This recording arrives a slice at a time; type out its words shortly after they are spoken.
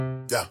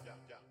Yeah.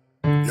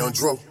 Young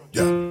Dro,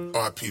 yeah.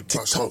 R.I.P.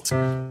 Pop Smoke,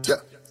 yeah.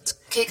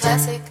 Kid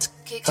Classic,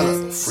 Kid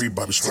Classic. Free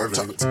Bobby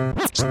Smurfing.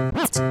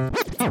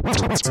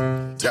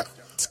 Yeah.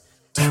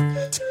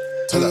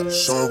 Tell her,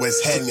 showing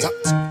what's happening.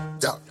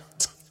 Yeah.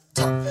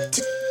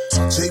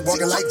 Jay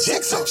walking like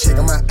Jackson.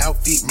 Checking my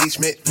outfit,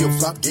 mismatch, flip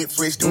flop, get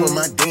fresh, doing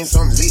my dance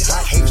on lit.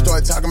 Hot hate,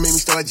 start talking, made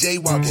me start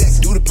jaywalking.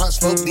 Do the pop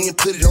smoke, then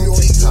put it on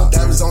TikTok.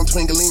 Diamonds on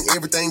twinkling,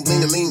 everything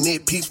bling-a-ling,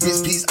 net piece,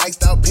 wrist piece,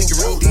 iced out, pink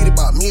ring. Did it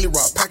about Millie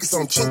Rock, pockets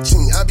on ching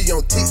ching. I be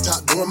on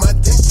TikTok, doing my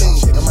thing.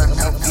 Checking my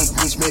outfit,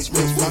 mismatch,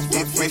 flip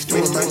get fresh,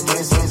 doing my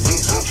dance on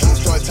lit. Hot hate,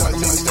 start talking,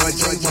 made me start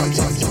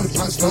jaywalking. Do the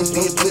pop smoke,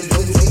 then put it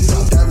on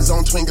TikTok. Diamonds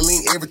on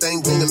twinkling,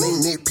 everything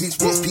bling-a-ling, net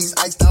piece, wrist piece,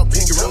 iced out,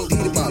 pink ring.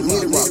 Did it about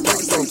Millie Rock,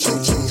 pockets on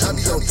ching ching. I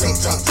be on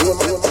TikTok, doing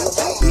my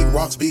big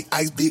rocks, big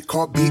ice, big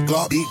car, big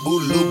glock, big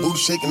booty, little booty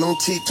shaking on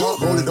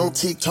TikTok. Roll it on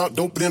TikTok,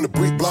 dope it in the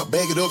brick block,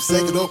 bag it up,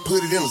 sack it up,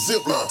 put it in a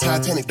ziplock.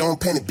 Titanic, don't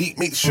panic, beat,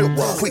 make the ship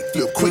rock. Quick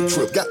flip, quick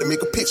trip, got to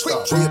make a pit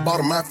stop. Red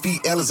bottom my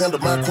feet, Alexander,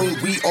 my queen,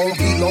 we on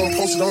B-Long,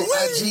 posted on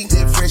IG.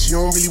 Dead fresh, you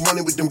don't really want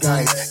it with them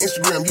guys.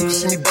 Instagram, you can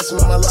see me busting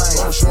on my line.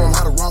 I'll show them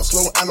how to rock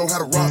slow, I know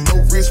how to rock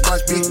low. Wrist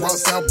watch, big rock,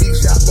 South Beach,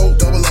 shot low,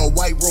 double O,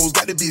 white rose,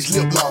 got the bitch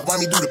lip lock. Why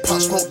me do the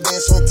pop smoke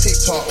dance on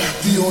TikTok?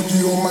 Dior,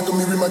 Michael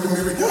Miri,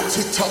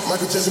 TikTok,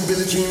 Michael Jackson,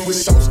 Billie Jean with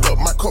it. Sauced up,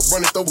 my cup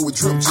running over with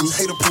drip juice.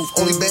 Hater proof,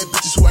 only bad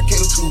bitches who I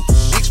cater to.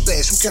 Big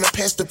splash, who can I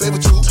pass the favor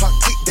to? Talk,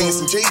 tick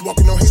dancing, Jay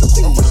walking on hater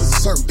cool. I'm versus the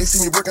serve, they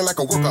see me working like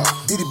a workout.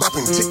 Diddy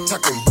bopping,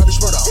 tick-tocking, Bobby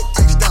Smurda.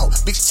 Iced out,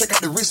 bitch, check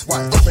out the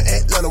wristwatch. Up in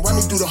Atlanta, why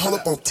me do the hull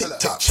up on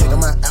TikTok? Check out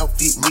my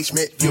outfit,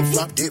 mismatch, flip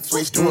flop, dead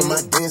fresh, doing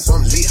my dance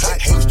on lit. Hot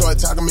hate, start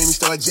talking, made me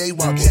start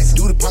jaywalking.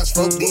 Do the pop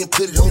smoke, then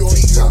put it on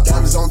TikTok.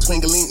 Diamonds on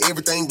twinkling,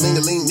 everything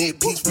bling-a-ling, net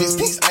piece, wrist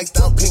piece, iced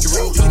out, pink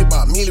ring. Did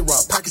about Millie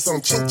Rock, pockets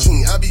on chin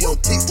chin. I be on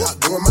TikTok,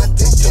 doing my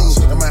thing.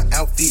 Check out my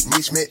outfit,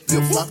 mismatch,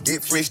 flip flop,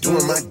 dead fresh,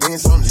 doing my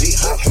dance on lit.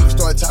 Hot hate,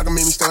 start talking,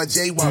 made me start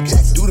jaywalking.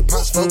 Do the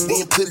pop smoke,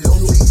 then put it on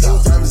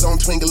TikTok. Diamonds on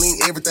twinkling,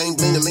 everything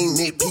bling-a-ling,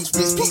 net piece,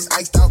 wrist piece,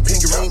 iced out,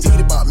 pink ring.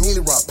 Did about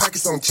Millie Rock,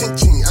 pockets on chin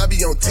chin. I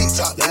be on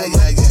TikTok,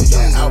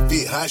 yeah.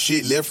 Outfit, hot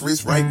shit, left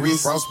wrist, right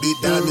wrist, frostbit,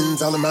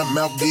 diamonds all in my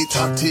mouth, big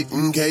top tick,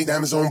 okay.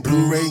 Diamonds on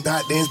Blu-ray,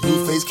 dot dance,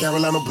 blue face,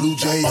 Carolina Blue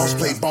Jays. Boss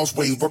play, boss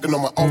way, working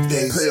on my off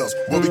days. Players,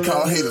 what we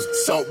call haters,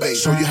 Salt Bay.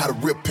 Show you how to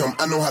rip him,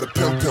 I know how to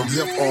pimp him.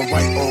 Left on,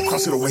 right on,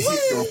 cross it over,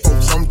 hit them.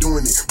 Folks, I'm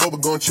doing it.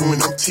 Bubba gun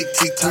chewing, I'm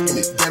tick-tocking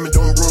it. Damn it,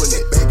 don't ruin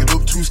it. Back it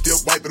up,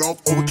 two-step, wipe it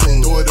off, over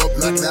clean. Throw it up,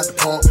 knock it out the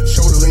park.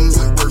 Shoulder lean,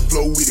 work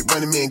flow with it.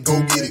 Running man,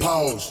 go get it.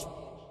 Pause.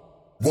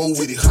 Whoa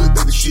with it, hood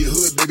baby shit,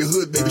 hood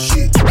baby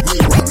shit.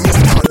 Real rock,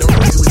 music, don't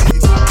play with it.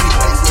 Big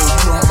face, you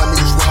know how my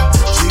niggas rock.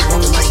 G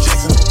walking like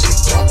Jackson on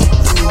TikTok.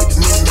 Green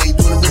niggas, men made,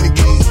 doing a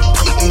renegade.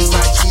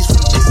 85 cheese for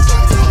the big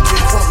spot.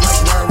 Big front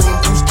like Ryan Ring,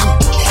 Bruce Duke.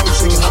 Always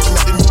shaking, hopping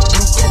out the new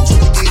blue coat.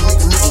 Renegade,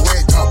 make a nigga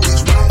rag top, bitch.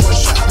 One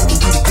shot, nigga,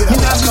 do the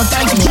get out. Me have no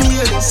time to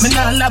kill. Me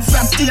nah love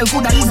from steel,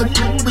 coulda even.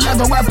 We a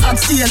go have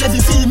oxtail. Every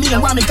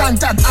female want me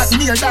contact at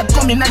meal. That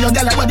come in and your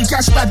gala where the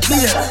cash bag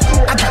clear.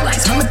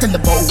 Otherwise, me tell the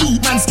boy,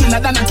 man skiller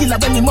than a killer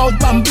when him out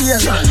from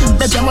beer.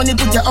 Bet your money,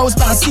 put your house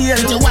on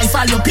sale. Your wife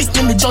all your pick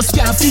me just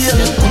can't feel.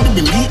 Could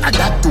be me,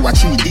 adapt to a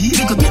 3D.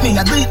 He could get me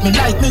a greet me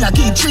like me a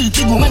key treat.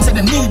 Big woman say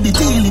them need the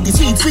deal, the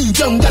sweet free.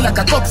 Young girl like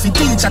a cup for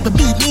teach, to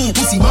beat me.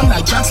 Pussy run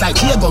like tracks like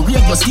Lego.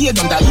 Radio stayed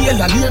on the hill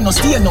and here no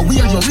stay no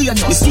where you real.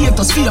 The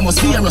status famous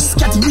virus,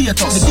 catty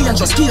rate us. The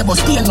dangerous stay but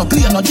stay no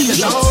play no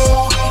danger.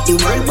 The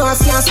world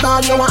boss can't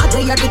stall you. Are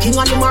they the king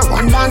and him a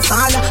run dance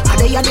hall? Are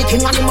they the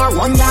king and him a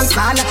run dance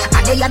hall?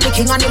 Are they the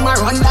king and him a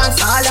run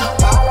dance hall?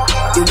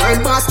 The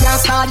world boss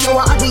can't stall you.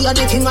 Are they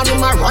the king and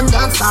him a run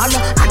dance hall?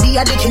 Are they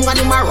the king and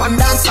him a run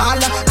dance hall?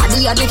 Are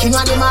they the king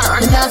and him a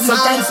run dance hall?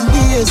 Sometimes for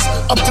years,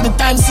 up to the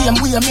time same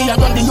way. Me I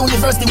run the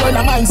universe, the world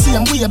of mine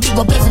same way. Big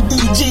up every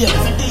DJ.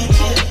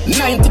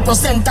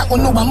 90% that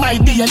will know my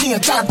DNA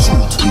talk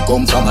truth. We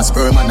come from a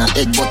sperm and a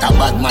egg, but a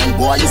bad mind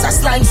boy is a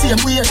slime same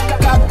way.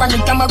 Clock pan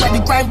the camera, the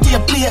crime tape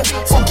play.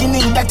 Fucking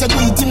in that you do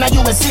it in the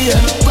USA.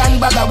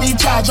 Grand bagger, we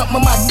charge up my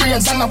mad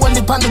brains. And I want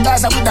the pan the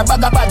Gaza with a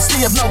bag of bad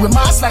slave. Now we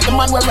mask like the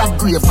man where rock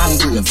grave, man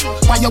grave.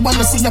 Why you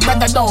wanna see your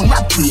brother down,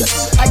 rock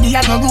place? I the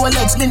no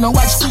Rolex, me no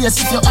watch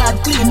face. If your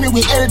heart clean, me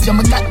will help you.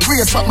 Me got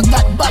grace, but me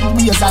got bad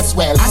ways as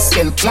well. I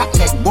still clap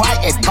neck, boy,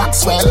 head back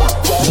swell.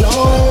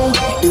 Yo,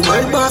 the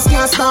world boss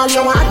can't stall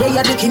you. Are they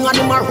the king and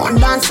him a run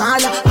dance hall?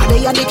 Are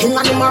they the king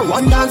and him a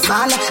run dance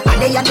hall? Are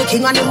they the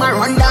king and him a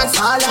run dance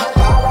hall?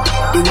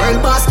 The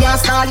world boss can't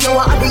stall you.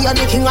 Are they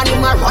the king and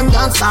him a run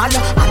dance hall?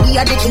 Are they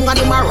the king and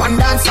him a run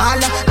dance hall?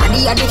 Are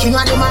they the king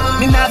and him a?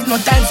 Me not have no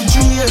time for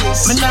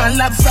cheers. Me not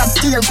love frap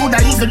tail,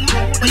 coulda even.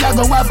 We a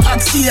go have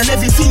oxtail.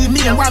 Every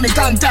female want me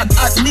contact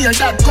at meal.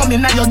 That come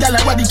in and your gala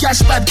where the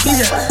cash bag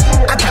clear.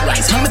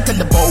 Otherwise, me tell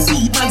the boy,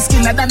 man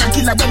skiller than a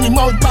killer when him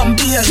out from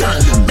beer.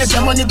 Bet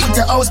your money, put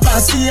your house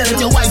on sale.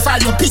 Your wife all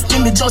your you pick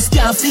me just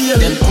can't feel.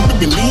 Them could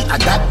be me, I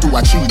got to a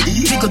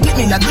 3D. They could get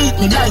me, I greet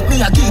me like me,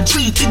 I keep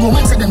treat. Big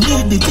woman say them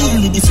need the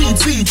deal, the feed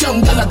sweet.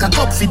 Young girl like a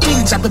cup for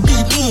teach, I be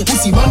beat me.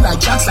 Pussy run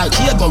like tracks like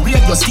here, go read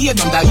your stay on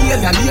the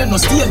alien, here no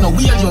stay, no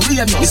weird, you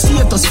read no. The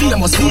status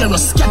famous,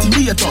 virus, catty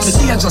rate us. The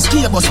dangerous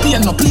key, but stay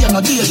no play,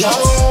 no danger.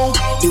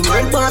 The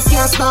world boss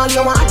can't stall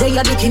you. Are they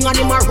the king and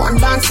him a run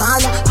dance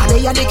hall? Are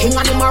they the king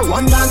and him a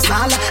run dance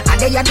hall? Are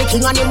they the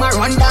king and him a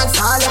run dance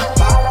hall?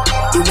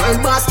 The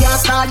world boss can't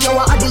stall you.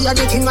 Are they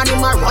the king and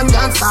him a run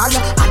dance hall?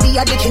 Are they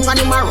the king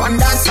and him a run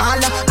dance hall?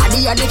 Are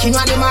they the king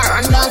and him a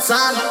run dance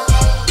hall?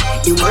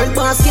 The world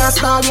boss can't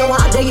stall you.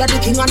 Are they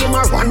the king and him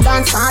a run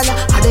dance hall?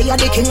 Are they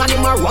the king and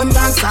him a run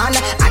dance hall?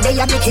 Are they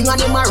the king and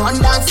him a run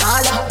dance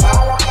hall?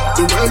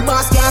 The world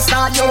boss can't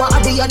stall you.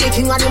 Are they the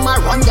king and him a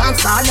run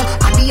dance hall?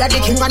 Are they the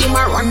king and him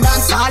a run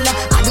dance hall?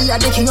 Are they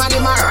the king and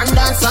him a run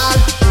dance hall?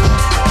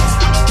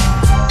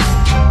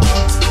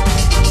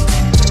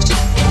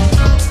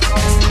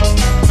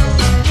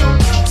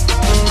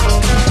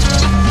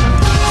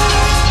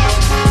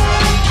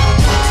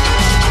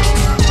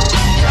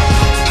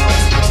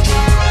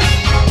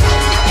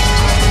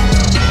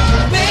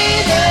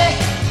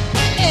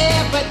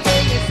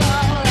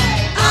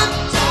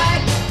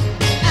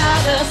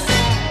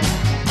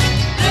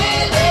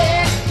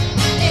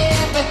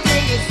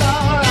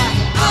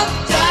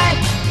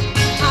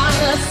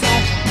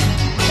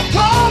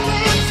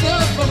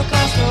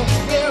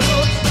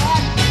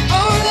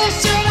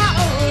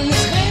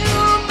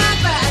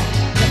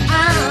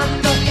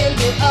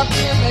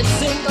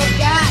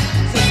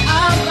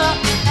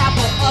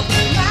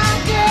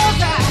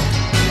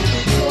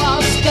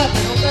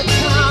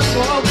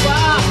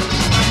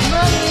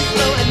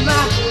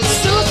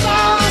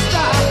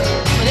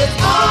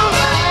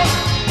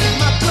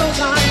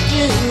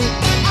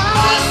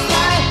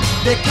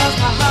 Because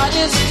my heart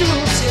is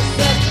true, she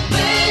said,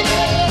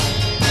 baby,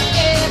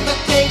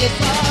 everything is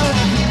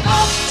alright.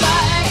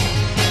 Uptight,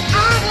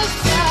 on the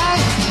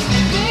side,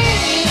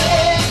 baby,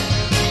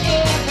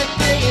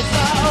 everything is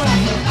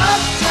alright.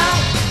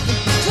 Uptight,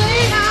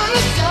 clean on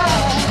the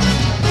side.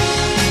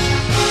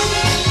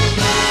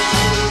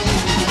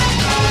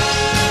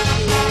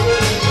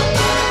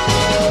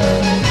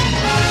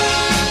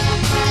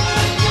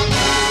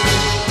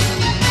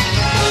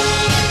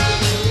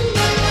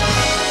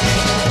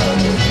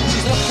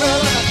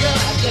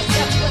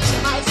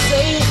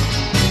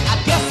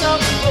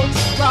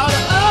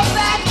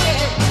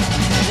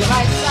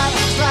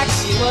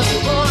 She was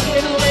born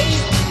and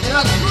raised in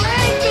a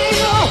great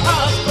big old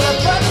house full of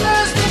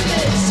butlers and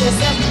men. She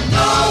said,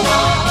 no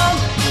one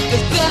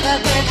is better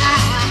than I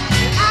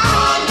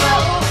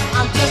know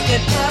I'm just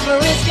an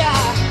average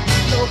guy.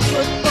 No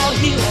football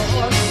hero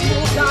or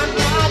smooth on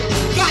ride.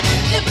 Got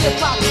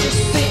everybody to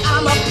say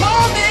I'm a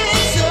poor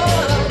man's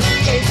son.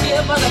 Can't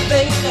give her the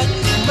things that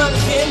money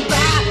can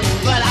buy.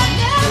 But I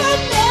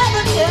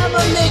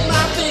never make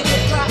my baby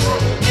cry.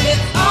 And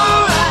it's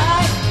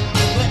alright,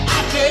 but I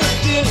can't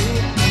do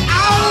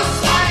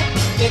outside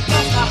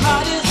because my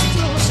heart is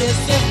true. She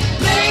says,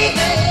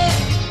 baby,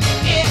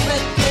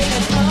 everything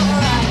is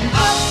alright.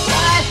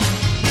 Outside,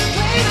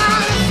 wait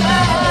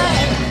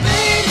outside,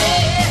 baby,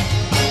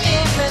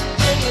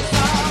 everything is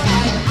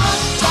alright.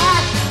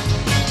 Outside,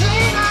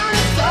 clean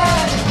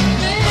outside,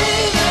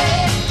 baby,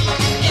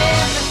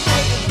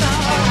 everything is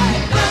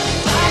alright.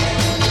 Outside,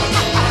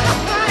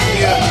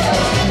 yeah,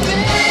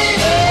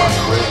 baby,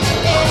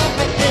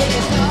 everything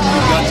is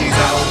alright.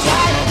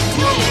 Outside,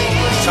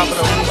 Chop it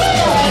up.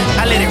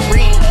 I let it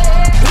ring.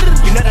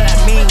 You know that I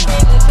mean.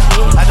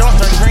 I don't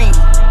drink green.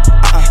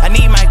 I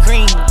need my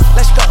green.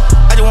 Let's go.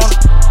 I just want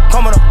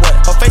come on up what?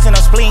 Her face and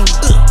her spleen.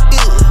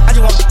 I just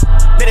want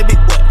let it be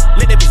what?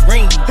 Let it be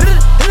green.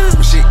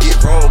 When shit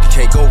get wrong, you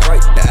can't go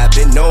right. Now I've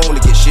been known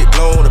to get shit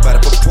blown. About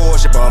to put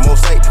Porsche, but I'm on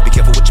sight. Be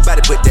careful with your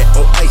body, put that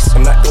on ice.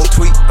 I'm not gon'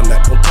 tweet, I'm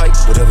not gon' type.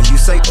 Whatever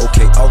you say,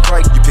 okay,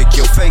 alright. You pick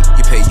your fate,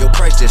 you pay your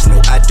price. Just know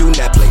I do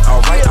not play.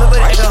 Alright,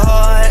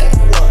 alright.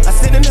 I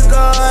sit in the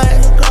guard.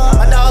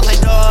 My dog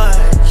like Dodge.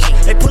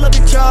 They pull up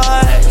in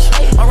charge.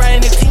 I'm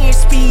riding the 10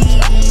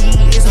 speed.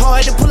 It's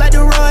hard to pull out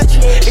the rudge.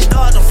 It's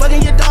dogs, I'm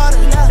fucking your daughter.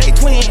 They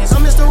twins,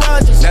 I'm Mr.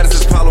 Rogers. Now this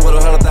is Apollo with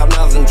 $100,000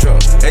 in the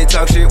trunk. They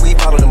talk shit, we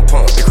follow them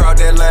pumps. They crowd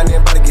that line,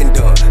 everybody getting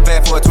done.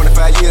 Fast forward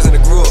 25 years in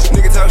the group.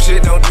 Nigga talk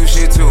shit, don't do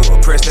shit to her.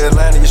 Press that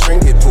line and your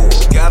string get pulled.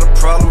 Got a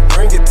problem,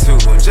 bring it to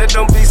her. Just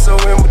don't be so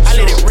immature. I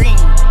let it ring.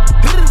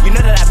 You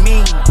know that I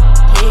mean.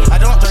 I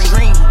don't drink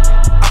green.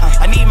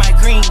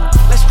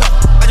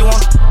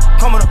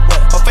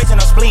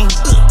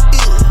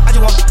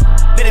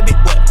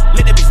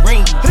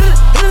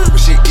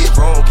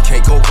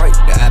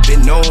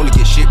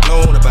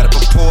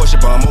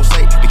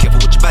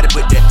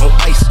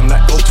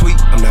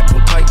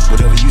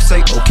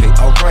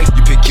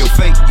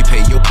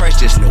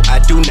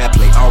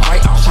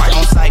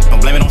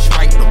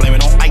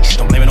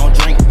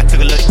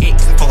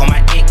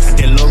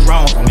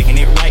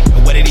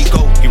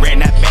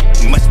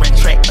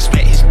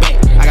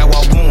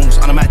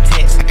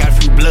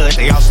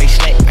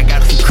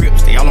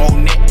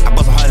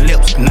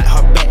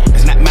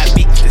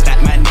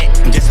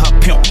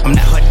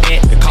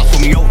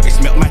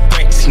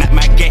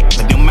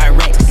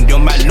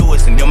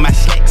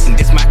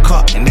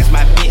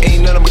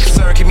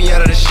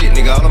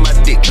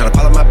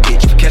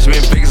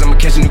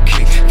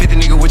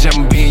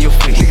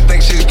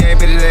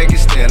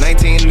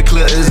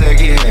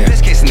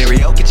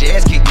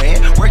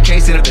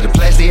 sit up to the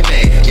plastic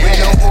bag. Yeah. When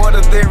no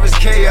order, there is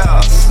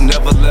chaos.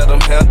 Never let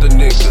them handle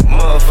nigga.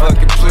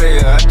 Motherfucking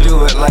player, I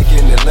do it like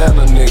in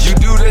Atlanta, nigga. You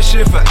do that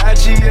shit for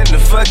IG and the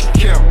fucking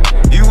camera.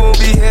 You won't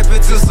be happy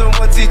till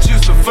someone teach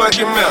you some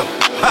fucking mouth.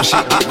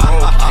 Shit get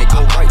wrong, can't go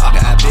right.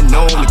 Now I've been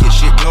known to get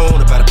shit blown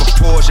about a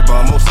proportion,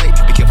 but I'm on sight.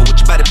 Be careful with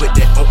your body, put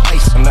that on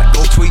ice. I'm not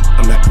gon' tweet,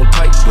 I'm not gon'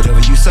 type.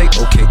 Whatever you say,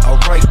 okay,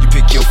 alright. You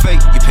pick your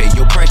fate, you pay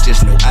your price.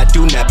 Just know I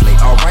do not play.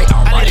 Alright,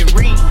 alright. I let it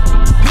ring.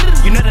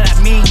 You know that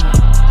I mean.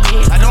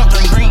 I don't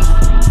drink green.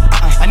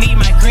 I need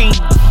my green.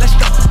 Let's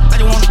go. I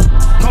just wanna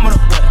come on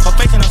up, my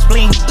face and a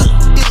spleen.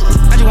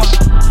 I just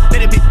wanna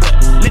let it be,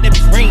 let it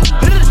be ring.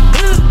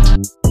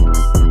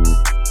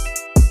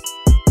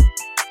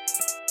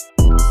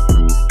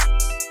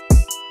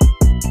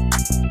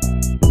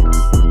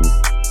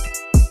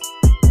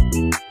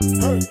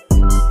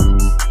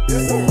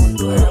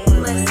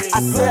 I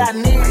said I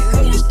need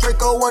it. This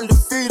Draco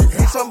undefeated.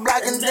 Hit some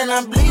black and then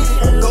I'm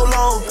bleeding. Go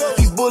long.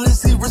 These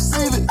bullets he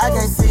receive it. I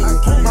can't see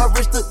it. My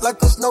wrist look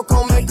like a snow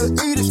cone, make her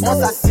eat it.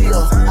 Once I see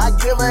her, I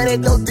give her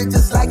that dope dick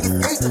just like it's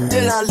Easter.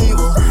 Then I leave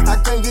her. I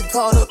can't get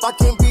caught up. I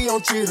can't be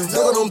on cheaters.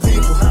 Look at them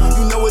people.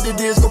 You know what it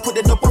is. Go put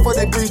that dope up for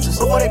their breaches.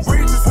 Before they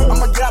breaches,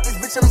 I'ma get out this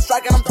bitch and I'm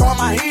striking. I'm throwing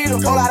my heater.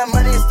 Whole lot of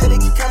money instead. It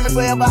keep coming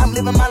forever. I'm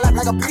living my life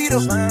like a Peter.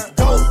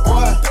 Dope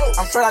boy.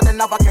 I'm straight out the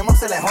knife. I came up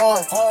selling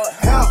hard.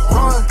 Help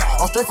run.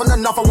 I'm straight from the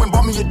knife. I went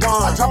bought me a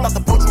dime. I dropped out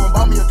the poacher and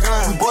bought me a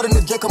gun. We bought in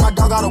the jet cause my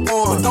dog got a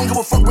one. But don't give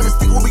a fuck when the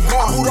stick will be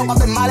gone. Moved up out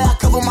the molly, I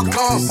cover my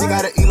guns. They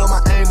got an eel on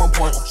my aim on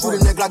point. Shoot a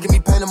nigga, give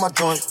me pain in my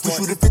joint. We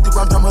shoot a 50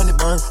 round drum, 100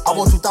 burn. I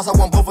want 2,000, I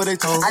want both of their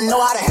tongues. I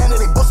know how to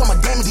handle it, bust on my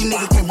damage. These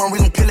niggas can't run,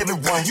 we gon' kill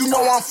everyone. You know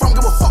where I'm from,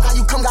 give a fuck how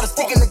you come. Got a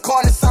stick in the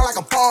car and it sound like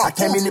a bomb. I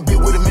came in the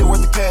bit with $1 million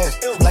worth of cash.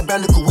 Like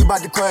Bandicoot, we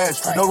bout to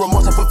crash. No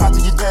remorse, I put 5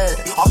 to your dad.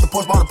 Off the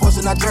porch, bought a push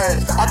and I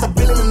drag. Out the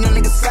building, them young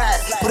niggas slide.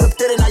 Put up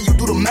 30, now you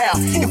do the math.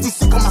 If we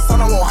sick on my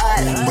son, I won't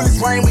hide.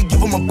 Bullets rain, we give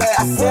him a bath.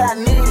 I said I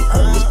need it.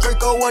 This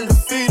Draco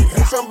undefeated.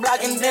 Hit some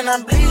black and then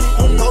I'm bleeding.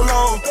 Go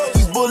long.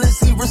 These bullets,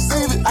 he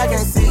receive it. I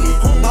can't see it.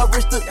 My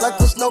wrist look like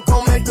a snow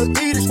cone, make her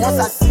eat it. Once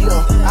I see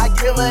her, I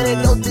give her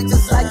that dope dick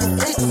just like it's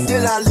Easter.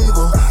 Then I leave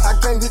her. I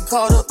can't get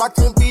caught up. I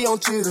can't be on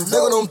cheaters.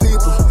 Look at them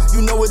people.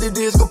 You know what it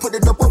is. Go put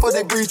it up for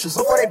their breaches.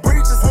 Before they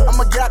breaches,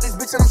 I'ma get out this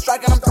bitch and I'm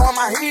striking. I'm throwing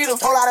my heater.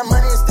 Whole lot of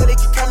money instead. It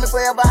keep coming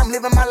forever. I'm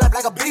living my life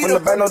like a beater. From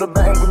the band on the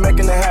bank, we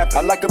making it happen.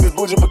 I like a bitch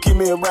bougie, but keep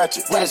me a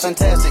ratchet. When it's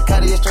fantastic,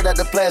 Cartier straight out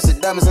the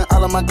plastic, diamonds in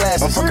all of my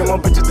glasses. I'm fucking my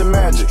bitches the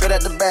magic. Straight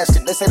out the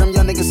basket, they say them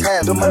young niggas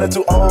have the money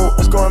too old,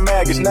 it's growing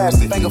mag, it's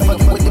nasty. Finger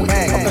fucking with the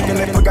mag. I'm thinking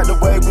they forgot the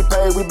way we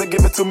pay. We been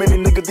giving too many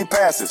niggas these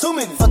passes. Too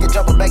many. Fuck it,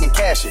 drop it back and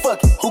cash it.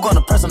 Fuck it. Who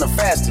gonna press on the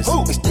fastest?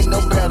 Who? We stick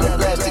no ground in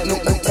plastic, no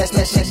test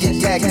that shit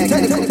get tagged.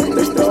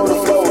 They stole the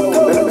flow,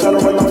 let them try to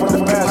run off from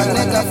the My passion.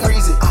 neck, I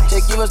freeze it.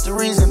 They give us the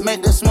reason,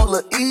 make the smoke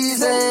look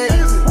easy.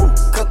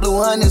 Cup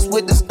blue hundreds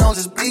with the stones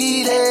is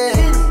bleeding.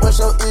 What's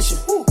your issue?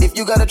 If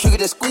you got a trigger,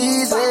 just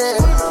squeeze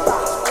it.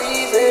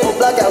 Whole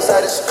block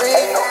outside the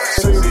street.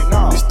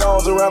 These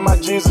stones around my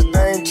Jesus,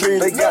 they ain't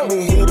treated. They got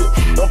me heated.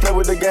 Don't play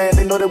with the game,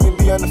 they know that we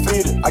be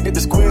undefeated. I get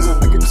the squeezing,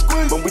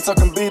 when we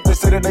talking beef, they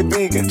say that they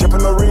vegan.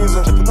 Trippin' no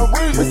reason.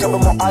 We cover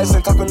more ice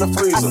and talking the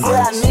freezer. I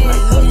said I need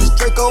it. This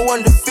Draco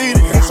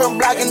undefeated. Hit some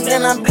black and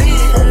then I'm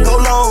bleeding. Go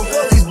long.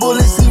 These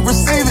bullets, he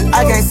receive it.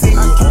 I can't see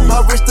it.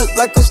 My wrist look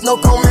like a snow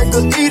cone, make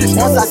her eat it.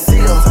 Once I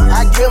see her,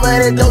 I give her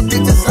that dope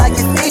dick just like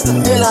it's Easter.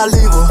 Then I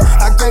leave her.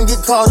 I can't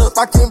get caught up.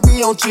 I can't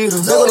be on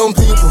cheaters. Look at them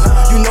people.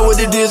 You know what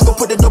it is. Go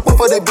put the dope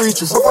up for their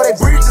breaches. Before they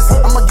breaches,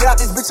 I'ma get out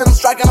this bitch and I'm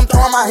striking. I'm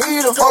throwing my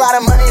heater. Whole lot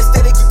of money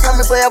instead. It keep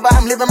coming forever.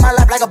 I'm living my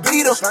life like a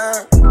beater.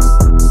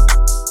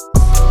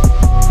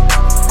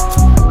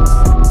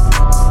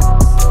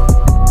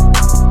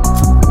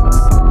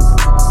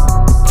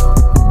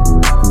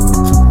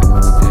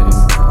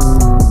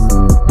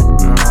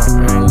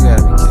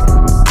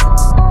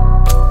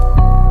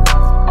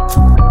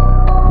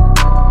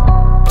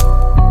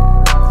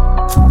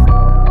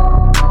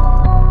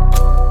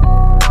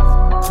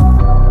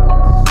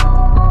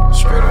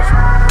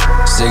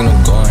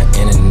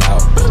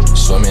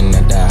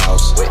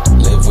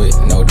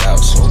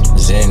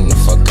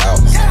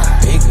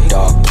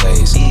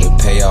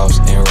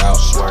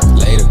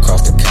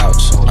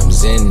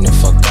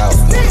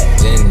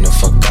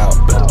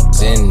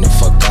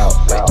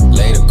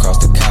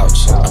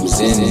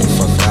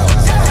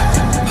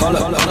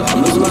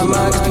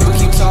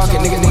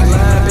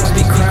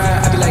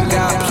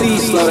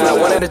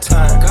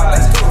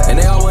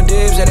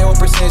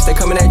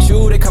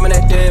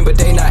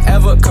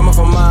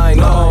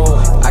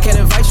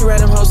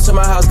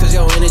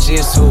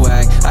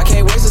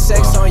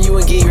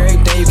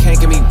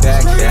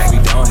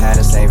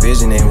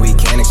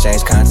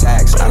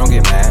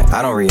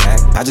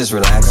 I just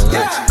relax.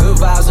 Good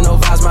vibes and no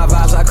vibes, my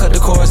vibes. I cut the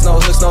chorus, no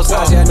hooks, no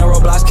ties. Yeah, no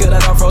roadblocks, kill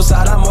that off road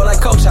side. I'm more like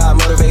coach, I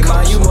motivate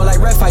mine. You more know like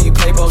ref how you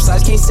play both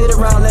sides. Can't sit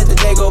around, let the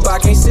day go by.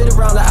 Can't sit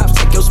around, let ops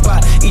take your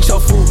spot. Eat your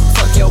food,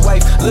 fuck your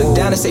wife. Look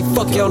down and say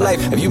fuck your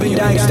life. If you been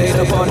dying, you stayed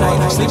up all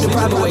night. Sleep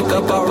deprived, wake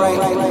up alright.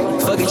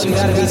 Fuck it, you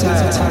gotta be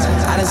tired.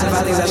 I done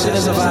survived things I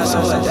shouldn't survive,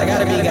 so what? I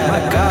gotta be God. My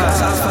God,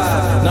 top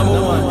 5,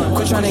 number 1.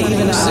 Quit trying to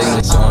even the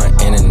odds. Going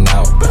in and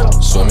out,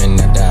 swimming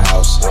at the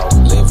house.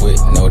 Live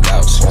with no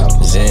doubts.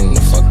 Zen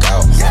the fuck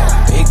out.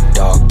 Big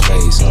dog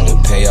plays, the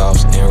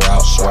payoffs en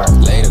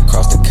route. Laid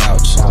across the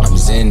couch, I'm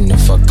zen the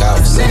fuck out.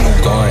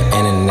 Going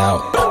in and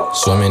out,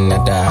 swimming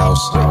at the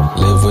house.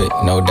 Live with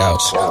no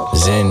doubts.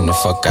 Zen the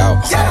fuck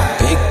out.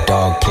 Big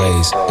dog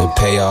plays, the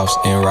payoffs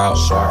en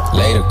route.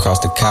 Laid across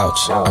the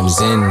couch, I'm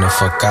zen the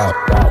fuck out.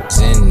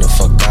 Zen the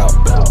fuck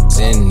out.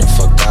 Zen the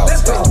fuck out.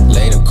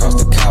 Laid across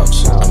the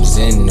couch, I'm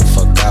zen the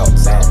fuck out.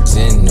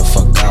 Zen the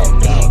fuck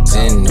out.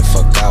 Zen the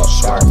fuck out.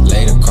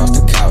 Laid across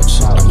the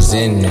couch, I'm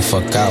zen the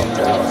fuck out.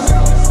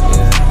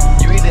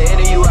 You either in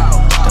or you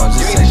out.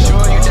 You either sure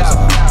or you doubt.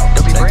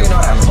 Don't be bringing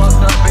all that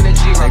fucked up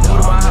energy like through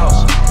to my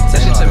house.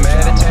 That shit's a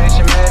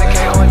meditation,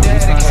 medicate or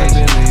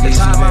dedication. The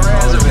time my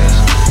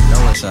reservation.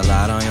 Know it's a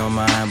lot on your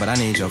mind, but I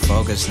need your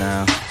focus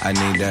now. I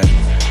need that.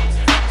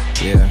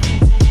 Yeah,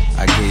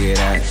 I give you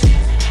that.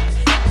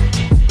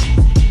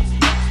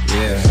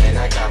 Yeah. In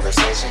that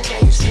conversation,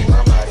 can you speak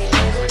my body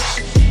language?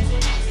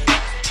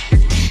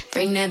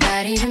 Bring that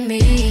body to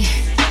me.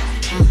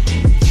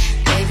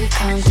 Baby,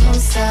 come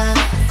closer,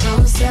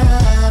 closer,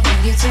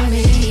 bring it to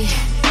me.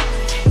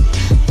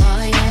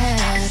 Oh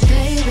yeah,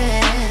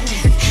 baby,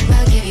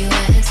 I'll give you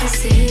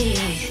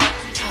ecstasy.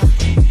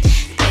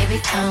 Baby,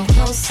 come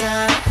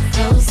closer,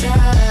 closer,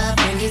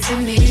 bring it to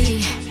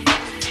me.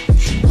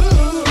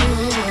 Ooh,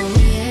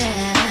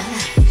 yeah.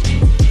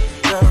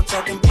 Girl, I'm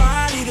talking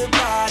body to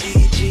body,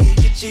 cheek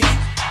to cheek,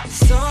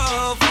 so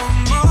for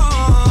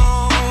morning.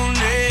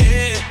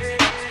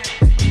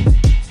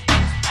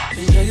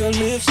 And girl, your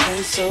lips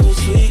taste so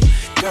sweet.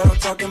 Girl, I'm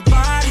talking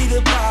body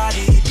to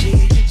body,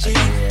 cheek to cheek,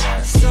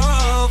 so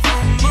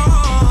for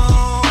morning.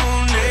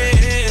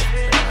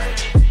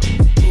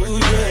 Ooh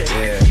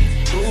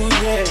yeah, ooh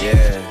yeah,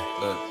 yeah.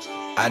 Look,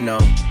 I know.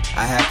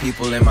 I had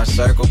people in my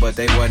circle, but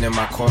they wasn't in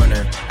my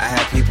corner. I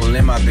had people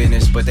in my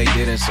business, but they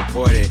didn't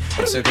support it.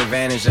 They took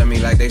advantage of me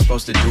like they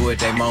supposed to do at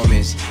their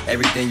moments.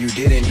 Everything you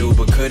didn't do,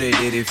 but coulda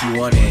did if you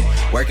wanted.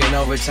 Working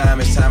overtime,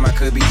 it's time I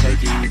could be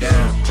taking you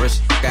down.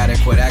 First, gotta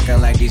quit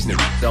acting like these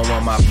niggas don't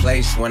want my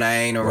place when I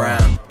ain't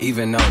around.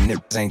 Even though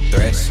niggas ain't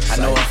threats. I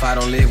know if I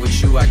don't live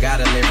with you, I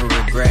gotta live with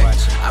regret.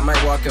 I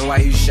might walk in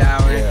while you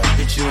showering,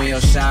 hit you in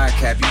your shower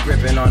cap, you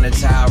gripping on the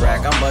towel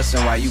rack. I'm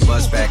busting while you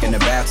bust back in the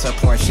bathtub,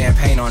 pouring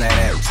champagne on that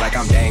ass. Like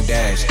I'm Dame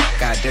Dash.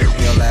 Got dirt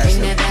in your last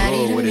and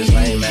blue with his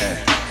lame ass.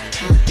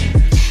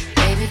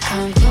 Baby,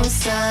 come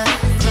closer,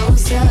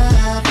 closer,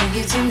 bring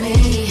it to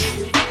me.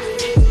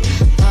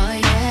 Oh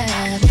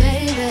yeah,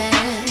 baby,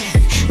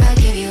 I'll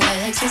give you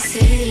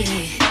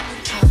ecstasy.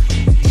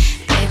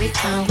 Baby,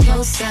 come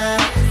closer,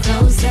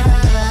 closer,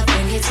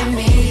 bring it to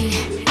me.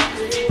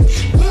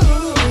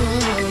 Ooh,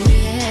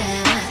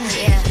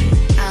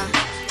 yeah.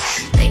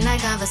 Late night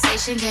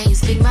conversation, can you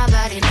speak my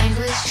body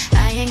language?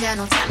 I ain't got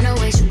no time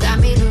to waste, you got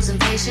me losing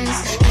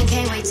patience. I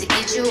can't wait to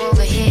get you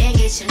over here and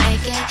get you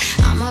naked.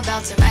 I'm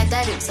about to ride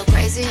that dick so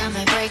crazy I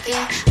might break it.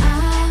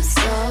 I'm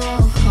so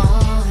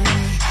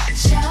horny,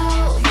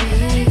 show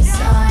me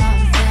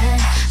something.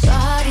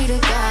 Body to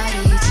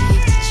body,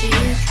 cheek to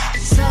cheek,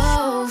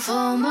 so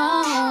for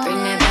more.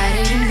 Bring that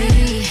body to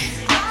me.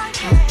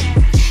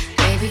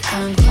 Baby,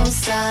 come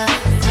closer,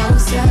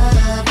 closer,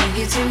 bring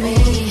it to me.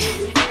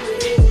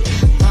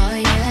 Oh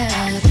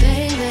yeah,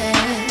 baby,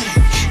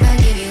 I'll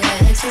give you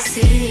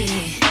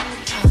ecstasy.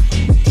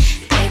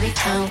 Baby,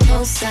 come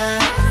closer,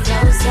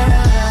 closer,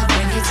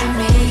 bring it to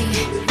me.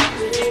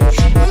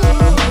 Ooh,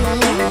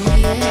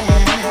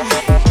 yeah.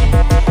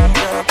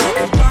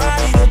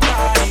 body to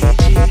body,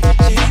 cheek to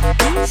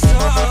cheek, so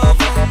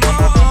for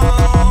morning.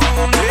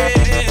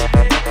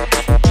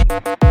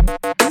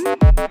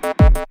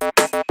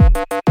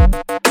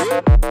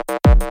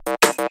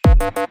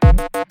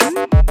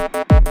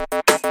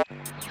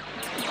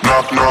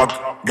 Knock, knock,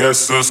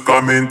 guess who's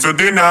coming to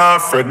dinner?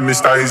 Fred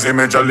Mr. His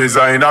image, a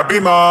designer be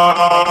man.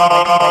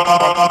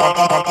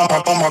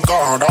 Oh my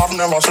God, I've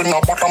never seen a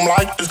bottom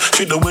like this.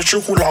 See the way she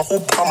hula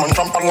hoop, come and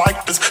jump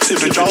like this. See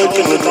the junk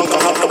in the trunk, I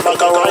have to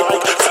bag her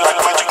right. Feel like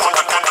magic when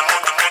you get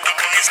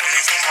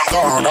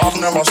God, I've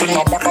never seen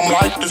a bottom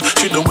like this.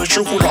 See the way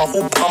she hula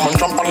hoop, come and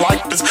jump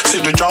like this.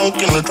 See the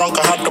junk in the trunk,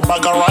 I have to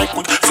bag her right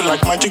quick. Feel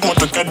like magic when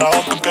together,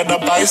 all together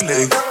by his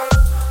leg.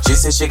 She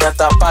say she got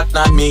a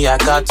partner, me I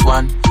got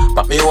one.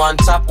 But me one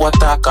tap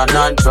water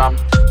conundrum.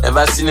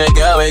 Never seen a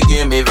girl with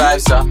give me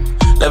vibes up.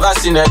 Never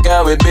seen a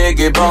girl with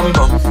biggie bum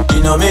bum.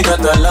 You know me got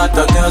a lot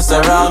of girls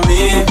around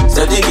me.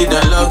 So they give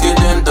them love, give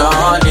them the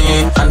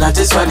honey. And that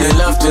is why they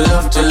love to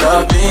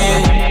love me.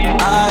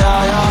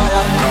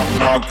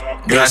 Knock, knock,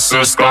 Guess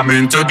who's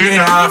coming to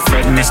dinner?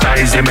 Fred Mr.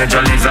 Easy Major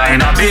Liza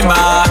in a beamer.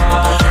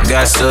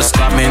 Guess who's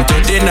coming to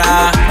dinner?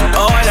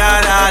 Oh na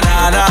na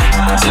na na.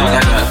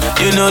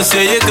 You know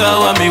say you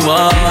got what me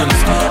want,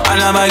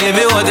 and I'ma give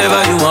you whatever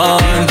you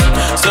want.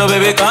 So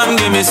baby come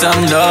give me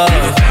some love.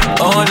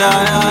 Oh na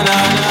na na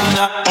na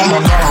na. Oh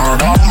my God,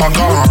 oh my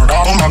God,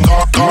 oh my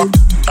God, God.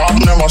 I've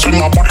never seen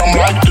a bottom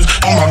like this.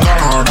 Oh my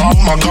God, oh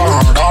my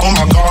God, oh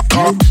my God,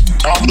 God.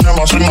 I've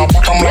never seen a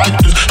bottom like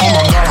this. Oh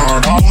my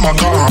God, oh my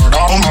God,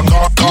 oh my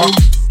God, God.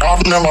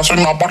 I've never seen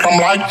a bottom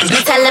like this.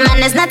 You tell the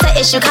man it's not an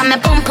issue, come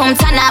and boom boom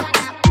turn up.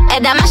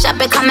 Head on my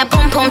shop, it come and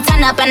boom boom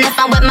turn up. And if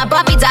I'm with my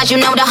Barbie dolls, you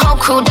know the whole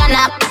crew done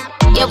up.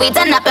 Yeah, we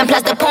done up and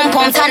plus the pom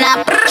pom turn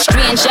up.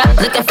 Stranger,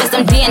 looking for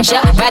some danger.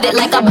 Ride it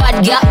like a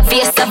bud, yeah,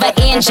 face of an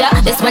angel.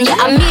 This one, yeah,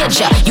 I made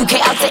ya. UK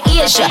out to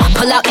Asia.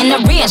 Pull out in the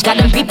range, got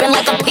them beeping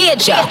like a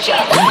pager.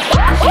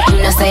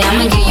 You know, say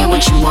I'ma give you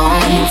what you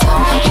want.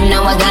 You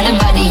know I got a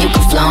body you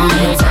can flaunt.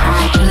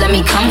 You let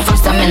me come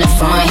first, I'm in the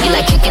front. He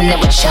like kicking it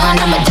with Sean,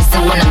 I'ma diss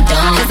it when I'm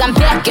done. Cause I'm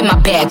back in my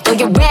bag, throw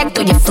your rag,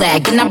 throw your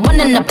flag. And I'm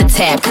running up the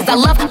tab, cause I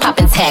love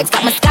popping tags.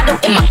 Got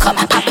Moscato in my cup,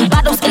 popping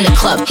bottles in the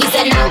club. He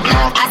said no, no,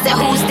 I said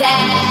who's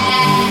that?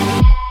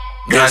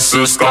 Guess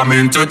who's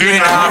coming to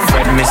dinner?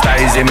 Fred Mr.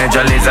 Easy Major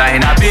Liza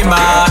in a beamer.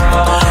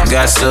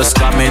 Guess who's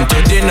coming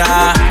to dinner?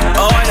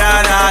 Oh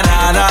na na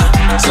na na.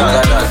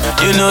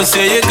 You know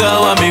say you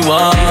got what me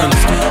want,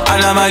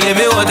 and I'ma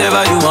give you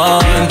whatever you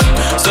want.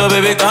 So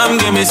baby come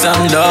give me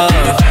some love.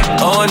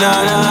 Oh na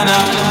na na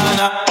na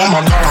na. Oh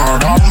my God,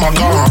 oh my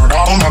God,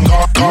 oh my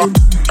God, God.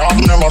 I've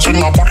never seen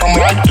a bottom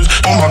like this.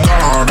 Oh my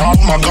God, oh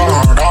my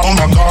God, oh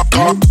my God,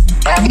 God.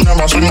 I've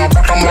never seen a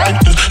bottom like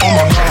this. Oh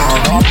my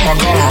God, oh my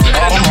God,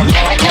 oh my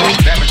God, God.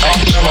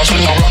 I've never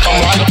seen a bottom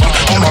like this.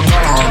 Oh my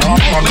God, oh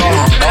my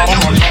God, oh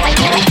my God,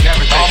 God.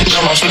 I've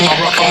never seen a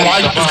bottom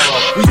like this.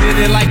 We did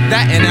it like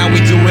that and now we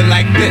do it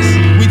like this.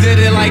 We did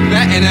it like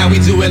that and now we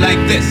do it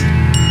like this.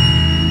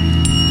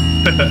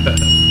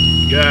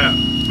 Yeah.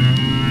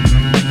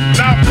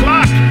 Now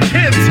clock,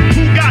 kids,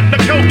 who got the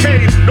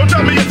cocaine? Don't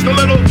tell me it's the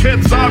little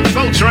kids, I'm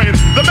so trained.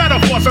 The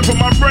metaphor sent from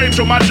my brain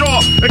to my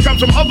jaw. It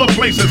comes from other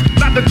places,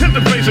 not the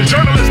tinted faces.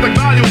 Journalistic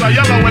values are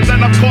yellow and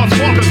then of course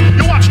falters.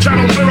 You watch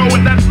Channel Zero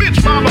with that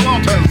bitch Mama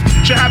Walters.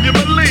 She have you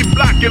believe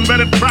black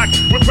invented crack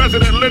when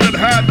President Lyndon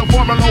had the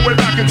formula way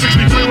back in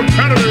 63 with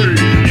Kennedy.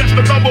 Yes,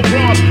 the double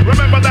cross,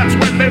 remember that's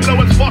when they blow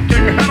his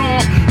fucking head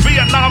off.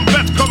 Vietnam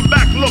vets come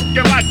back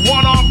looking like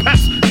one-armed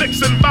pests.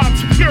 Nixon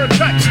bombs, pure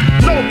text.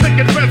 No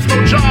picket fence,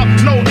 no job,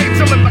 no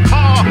ATL in the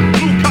car.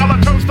 Blue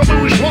collar turns to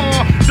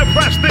bourgeois.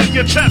 Depressed in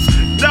your chest.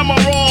 Demo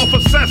raw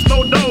for cess,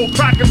 no dough.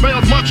 Cracking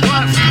bales much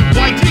less.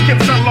 White tea can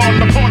sell on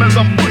the corners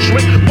of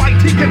Bushwick. White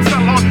tea can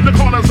sell on the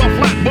corners of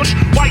Flatbush.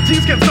 White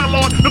teas can sell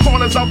on the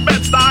corners of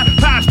Bed-Stuy.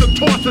 Pass the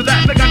torch to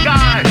that nigga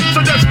guy.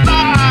 So just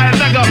die,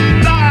 nigga.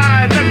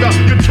 Die, nigga.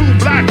 You're too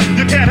black.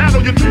 You can't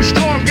handle. You're too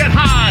strong. Get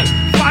high.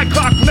 5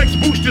 o'clock next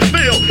boost your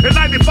steel. In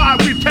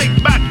 95 we take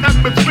back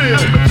Edmondsville.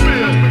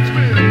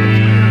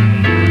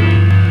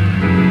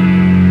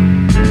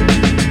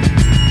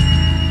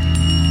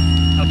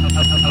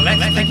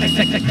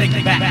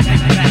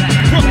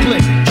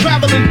 Brooklyn,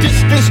 traveling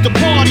distance to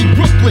party.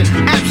 Brooklyn,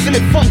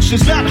 abstinent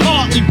functions, not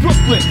hardly.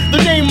 Brooklyn,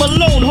 the name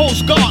alone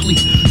holds godly.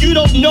 You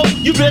don't know,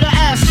 you better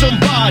ask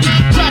somebody.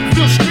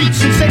 Crackville streets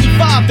since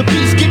 85, the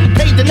beats getting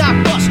paid to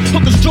not bust.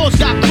 Hookers' jaws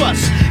got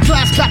crust.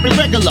 Class clapping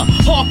regular.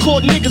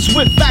 Hardcore niggas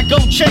with fat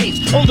gold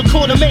chains. On the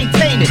corner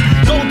maintaining.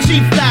 Gold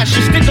teeth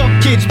flashes. Stick up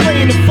kids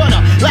playing in front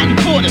of Latin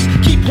quarters.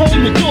 Keep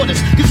home your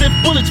daughters. Cause if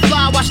bullets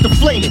fly, watch the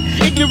flaming.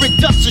 Ignorant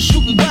ducks are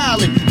shooting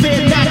wildin'.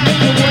 They're not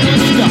ignorant one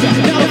is stuck.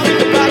 Now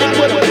think about it,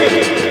 what a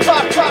pig.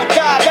 5 o'clock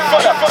guy in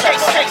front of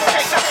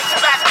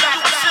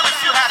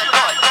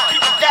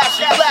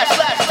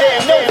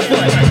damn, no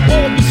fun.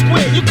 All be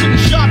square, you couldn't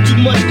shop too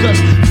much, cause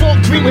Fort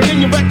Greene within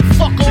you right the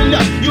fuck on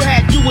up. You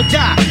had do or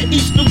die.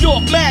 East New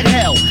York, mad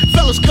hell.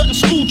 Fellas cutting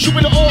school,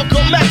 chewing the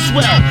Oracle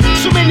Maxwell.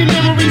 So many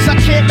memories I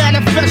can't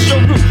manifest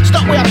your route.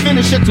 Start where I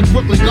finish at the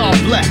Brooklyn, God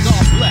bless.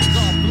 God bless.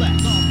 God bless.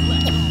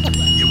 God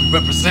bless. Yeah, we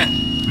represent.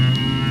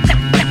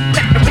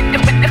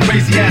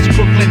 Crazy ass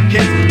Brooklyn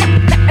kids.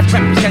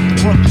 Represent the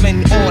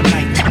Brooklyn all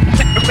night.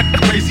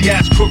 Crazy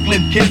ass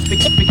Brooklyn kids.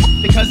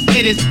 Because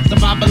it is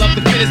survival of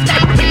the fittest.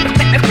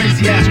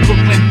 Crazy ass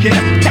Brooklyn kids.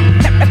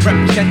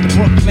 Represent the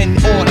Brooklyn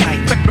all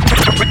night.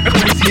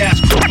 Crazy ass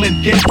Brooklyn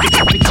kids.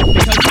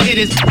 Because it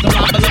is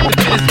survival of the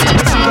fittest.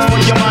 Seekers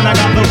for your mind, I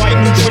got the right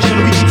nutrition.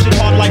 We keep shit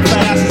hard like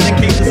fat asses in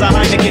cases of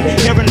Heineken.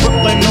 Here in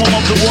Brooklyn, home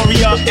of the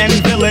warrior and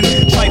villain.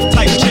 Trife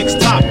type chicks,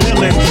 top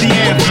villains, the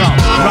anthem.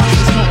 Rock the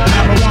smoke,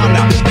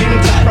 marijuana.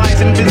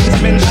 Enterprising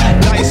businessmen shoot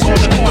dice on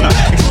the corner.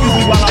 Excuse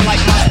me while I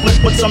like my split,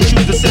 but some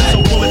choose to sit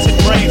so bullets hit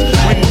brains.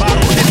 Ring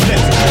bottles hit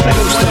lips.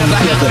 Stand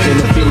together in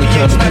a feeling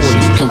transport.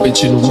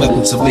 Conventional methods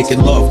balance of making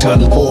love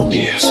kind of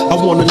organs. I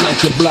wanna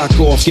knock your block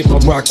off, get my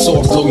rocks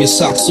off, blow your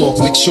socks off,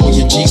 make sure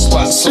your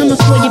G-spot's I'ma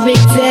call your big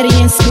daddy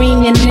and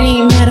scream your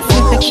name. Matter of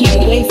fact, I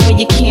can't wait for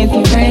your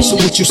candy rain. So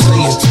what you saying?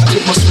 I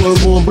get my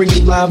swerve on, bring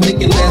it live,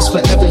 make it last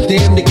forever.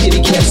 Damn, the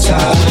kitty cat's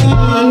tired.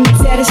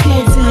 Daddy,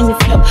 slow down your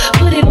flow.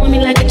 Put it on me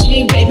like a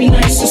G, baby,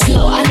 nice and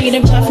slow. I need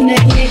a rough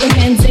neck nigga,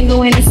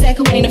 Mandingo in a sack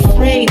who ain't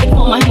afraid to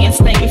pull my hand,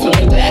 spank me from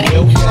the back.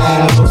 I'm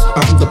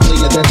the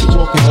player that you're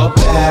talking about.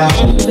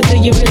 But do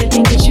you really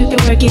think that you can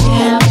work it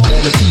out?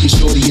 Let me see you,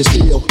 shorty, is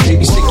still.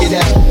 Baby, stick it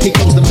out. Here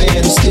comes the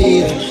man of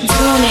steel.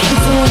 Doing it and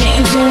doing it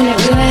and doing it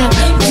loud.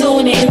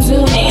 Doing it and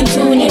doing it and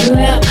doing it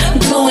loud.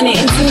 Doing it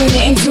and doing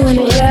it and doing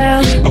it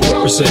loud. I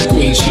represent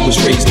Queens, she was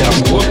raised out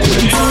in Brooklyn.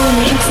 Doing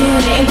it and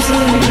doing it and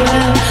doing it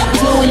loud.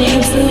 Doing it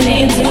and doing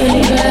it and doing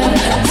it loud.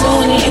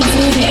 Doing it and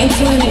doing it and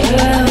doing it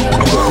loud.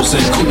 I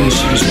represent Queens,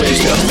 she was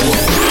raised out in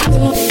Brooklyn.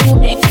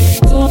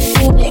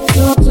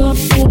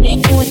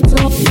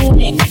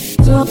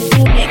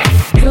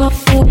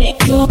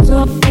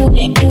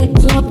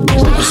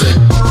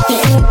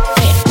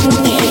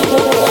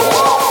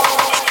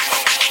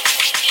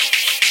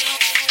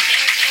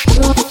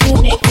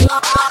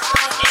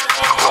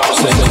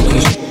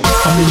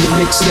 I'm in the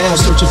mix now,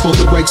 searching for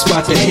the right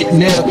spot to hit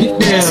now. Hit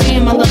now.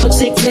 Damn, I love a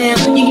chick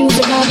down. You use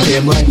it all.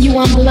 Damn right. You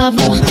are my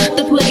lover.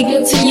 The pretty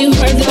good to you,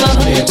 heard it all.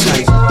 Man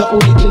tight. The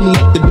only thing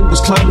left to do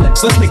was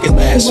climax. Let's make it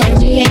last. Why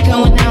you ain't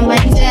going out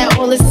like that?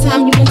 All this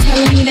time you been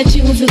telling me that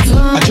you was a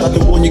gun. I tried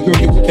to warn you, girl,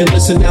 you can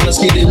listen. Now let's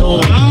get it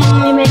on.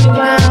 You make it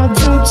wild.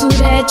 Don't do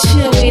that.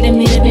 Chill. Wait a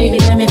minute, baby.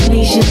 Let me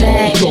please you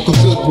back. Talk a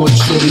good one,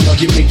 shorty. Now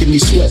you're making me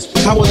sweat.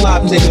 How a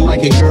live nigga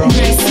like it, girl?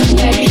 Nice and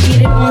baby.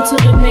 Get it on to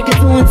the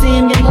niggas on.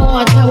 Damn, you're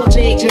large. How a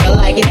big girl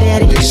like it,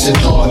 daddy. Listen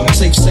hard.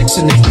 Safe sex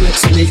and it's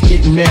flexing it.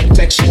 Getting mad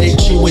affectionate.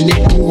 Chewing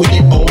it, doing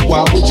it all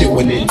while we're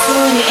doing it.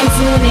 Doing it and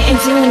doing it and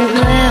doing it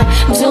loud.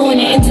 Doing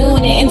it and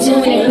doing it and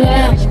doing it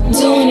loud.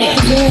 Doing it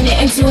and doing it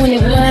and doing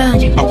it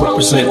loud. I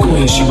represent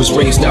Queens, she was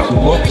raised out in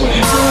Brooklyn. Doing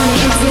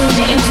it and doing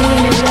it and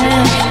doing it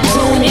loud.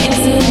 Doing it and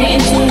doing it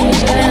and doing it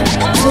loud.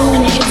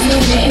 Doing it and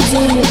doing it and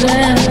doing it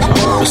loud.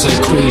 I represent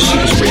Queens, she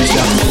was raised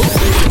out in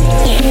Brooklyn.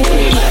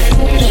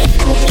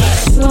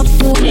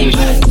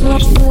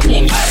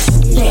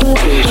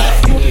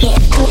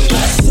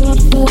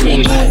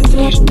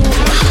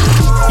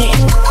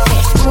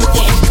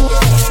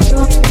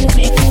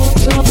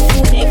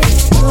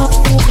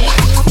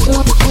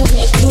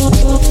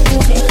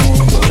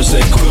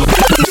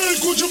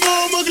 Shake what your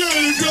mama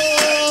gave ya.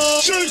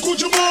 Shake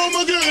what your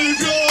mama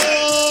gave ya.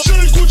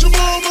 Shake what your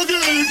mama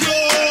gave ya.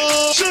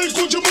 Shake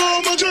what your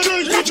mama,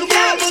 shake what your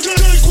mama,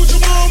 shake what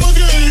your mama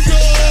gave ya.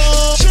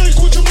 Shake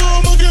what your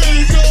mama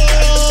gave ya.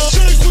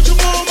 Shake what your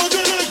mama,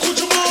 shake what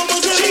your mama,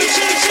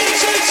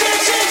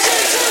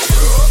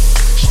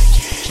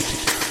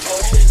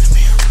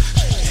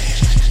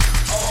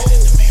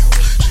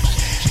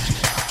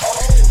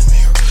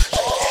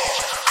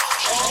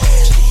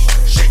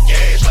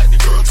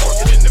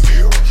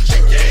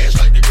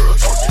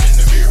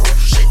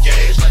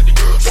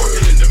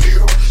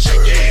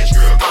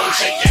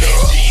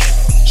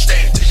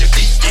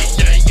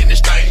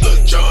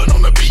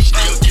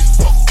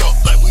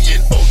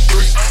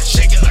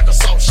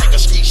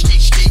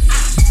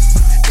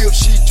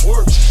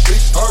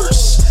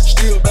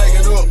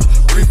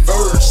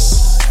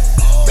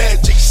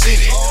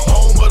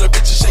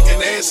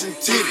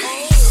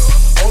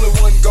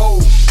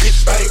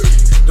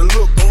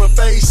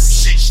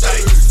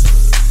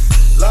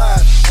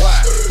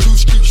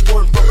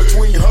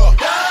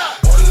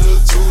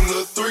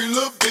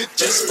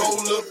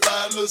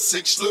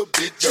 six little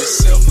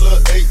bitches, 7 little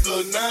 8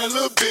 little 9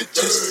 little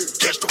bitches.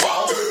 Catch the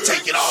ball,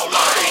 take it all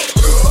out.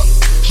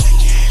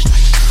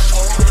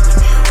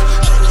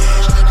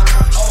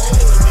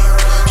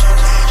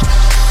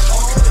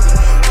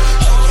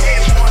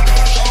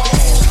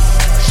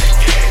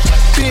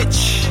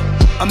 Bitch,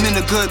 I'm in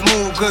a good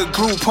mood, good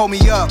groove, pull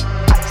me up.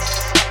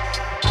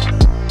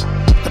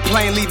 The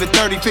plane leaving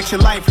 30, fix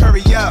your life,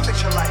 hurry up.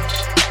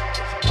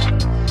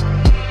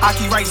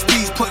 Aki Rice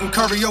Bees putting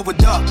curry over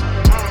duck.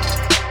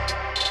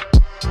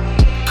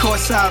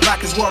 Courtside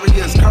Rockets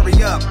Warriors, hurry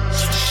up.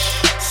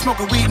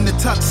 Smoking weed in the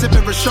tuck,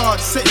 sipping Rashard,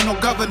 sitting on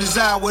Governor's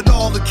Eye with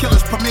all the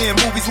killers. Premiere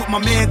movies with my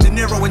man De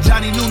Niro and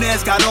Johnny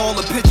Nunez, got all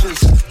the pictures.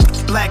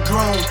 Black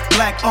grown,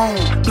 black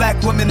owned, black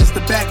woman is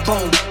the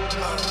backbone.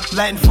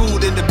 Latin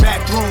food in the back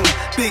room.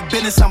 Big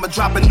business, I'ma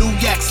drop a new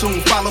yak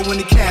soon, following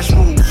the cash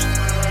moves.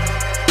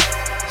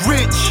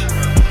 Rich,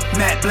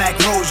 Matte Black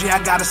Rose, yeah,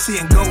 I gotta see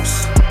in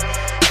ghosts.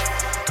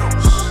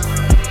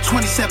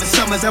 27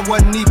 summers, that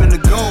wasn't even a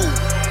goal.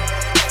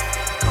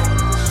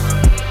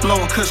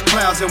 Blowing kush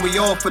clouds and we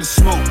all for the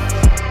smoke.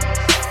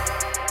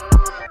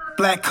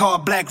 Black car,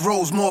 black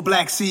rose, more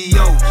black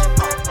CEOs.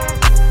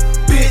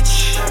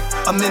 Bitch,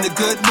 I'm in a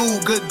good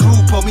mood, good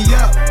groove, pull me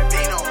up.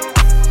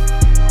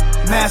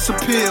 Mass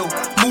appeal,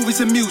 movies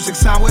and music,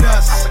 sign with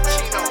us.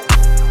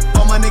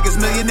 All my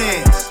niggas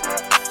millionaires.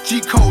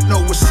 G-Code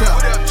know what's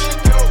up.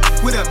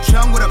 What up,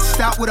 Jung? What up,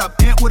 Stout? What up,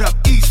 Ant? What up,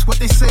 East? What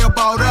they say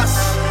about us?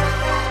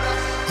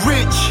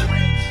 Rich,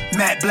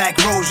 Matte Black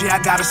Rose, yeah,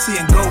 I gotta see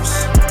in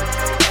ghosts.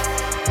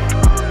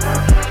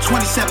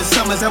 27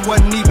 summers, that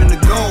wasn't even the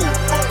goal.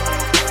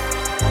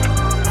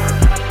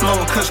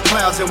 Blowing cuss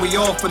clouds and we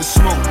all for the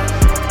smoke.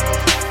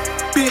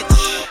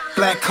 Bitch,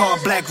 black car,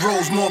 black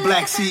rose, more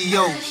black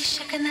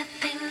CEOs. Shaking that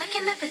thing like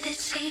you never did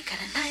see.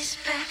 Got a nice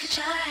package,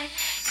 alright.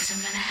 Cause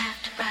I'm gonna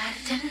have to ride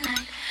it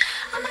tonight.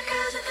 All my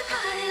girls at the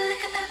party,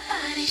 look at that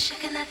body.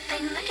 Shaking that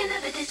thing like you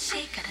never did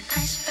see. Got a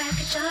nice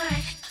package,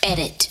 alright.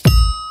 Edit.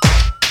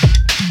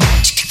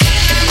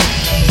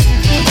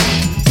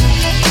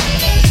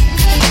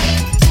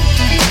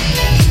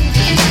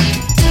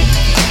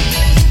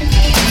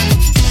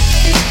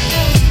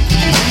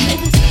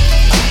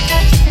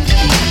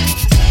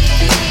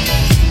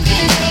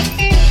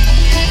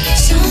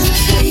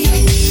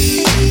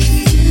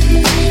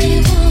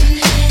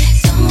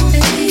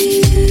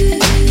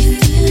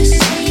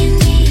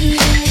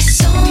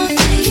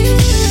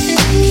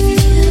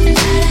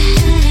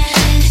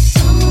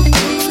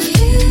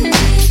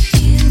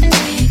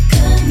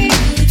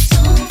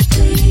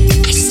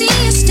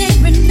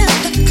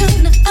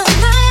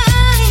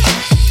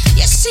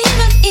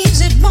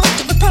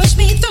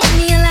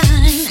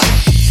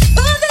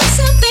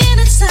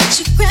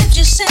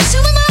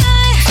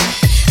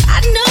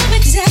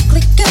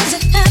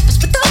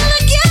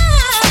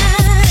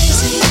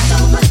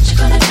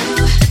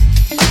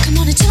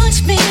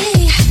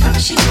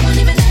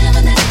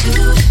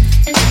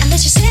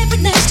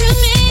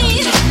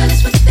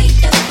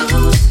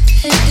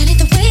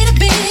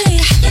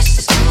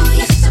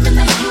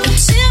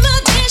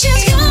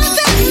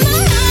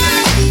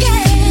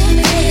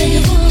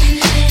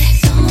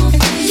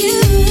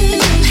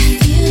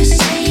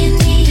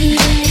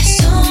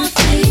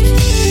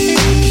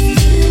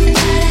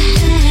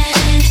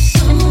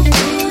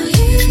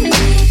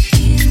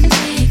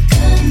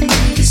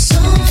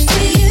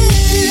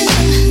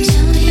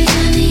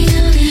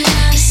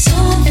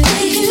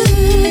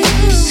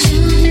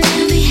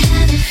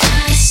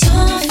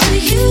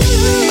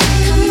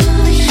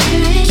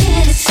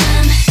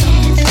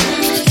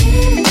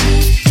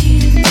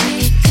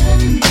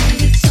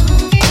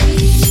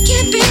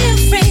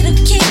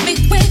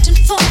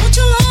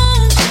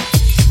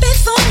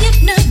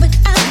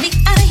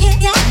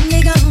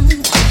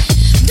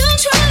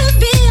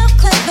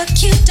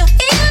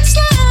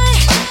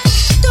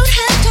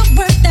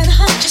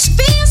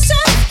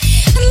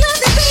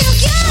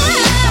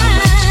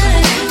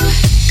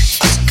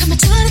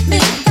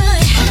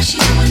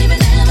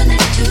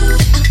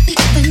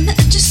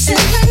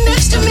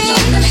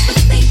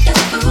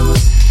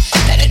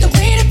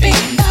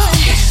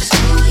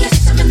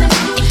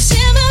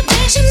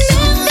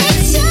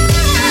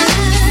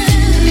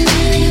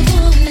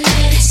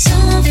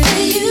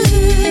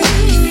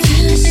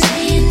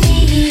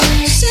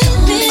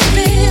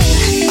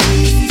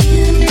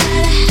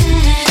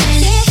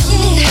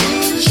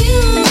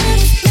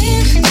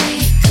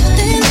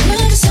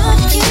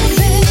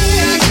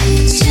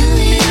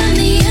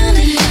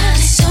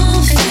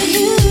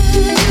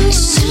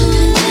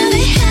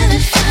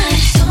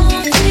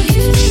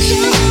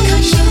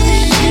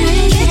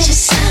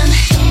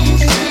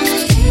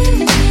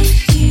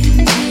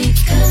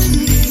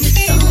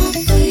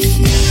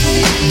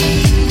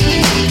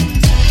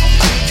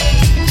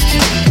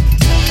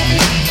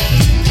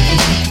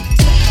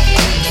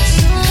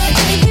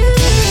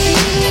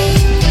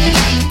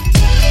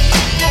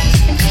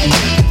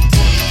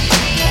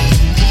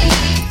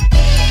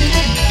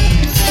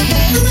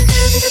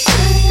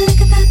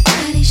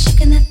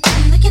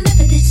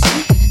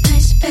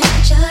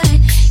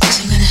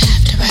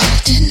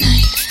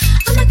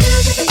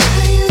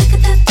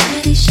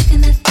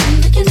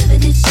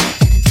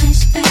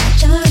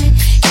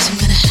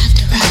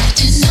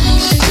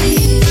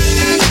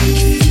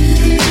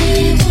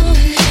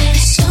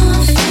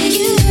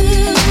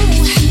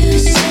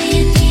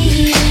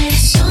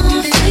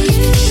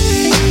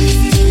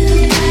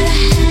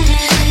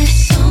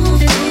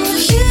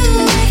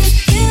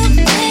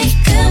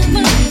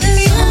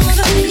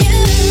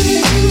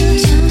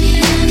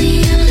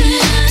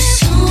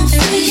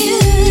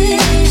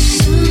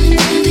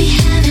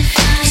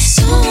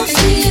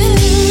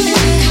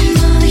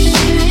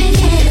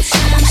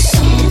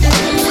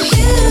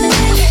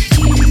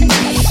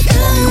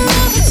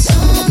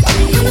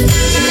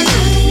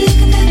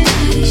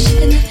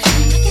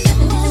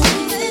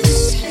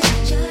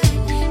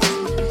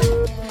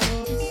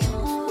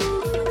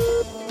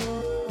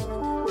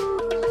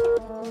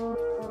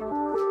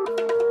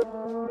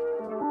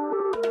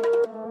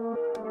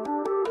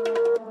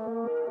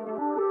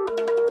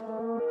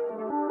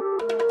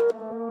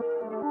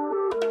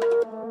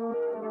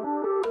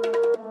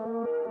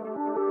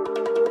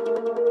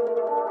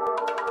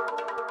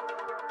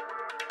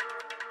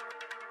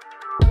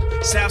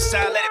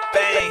 Southside, let it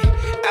bang.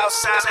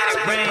 Outside, let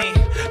it rain.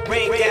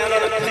 Rain down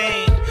on the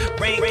pain.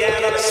 Rain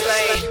down on the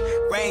slave.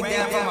 Rain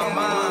down from my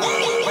mom.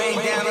 Rain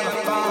down on the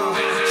phone.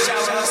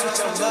 Shower us with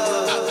your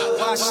love.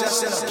 Wash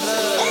us in the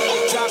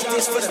blood. Drop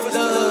this for the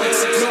bloods.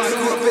 Know I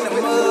grew up in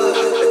the mud.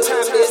 The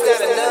time is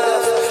not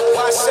enough.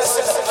 Wash us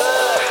in the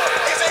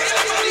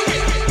blood.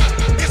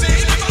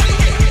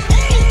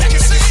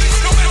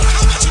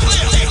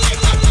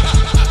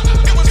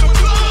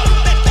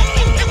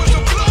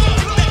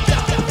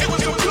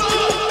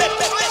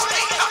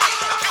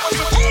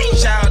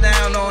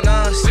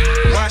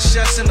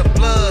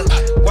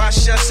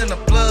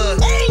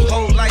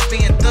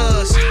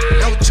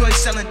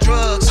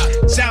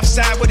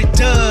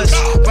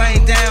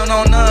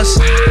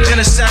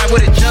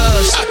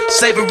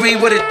 Slavery,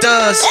 what it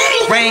does.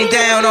 Rain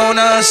down on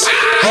us.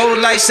 Whole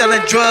life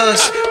selling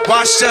drugs.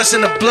 Wash us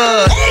in the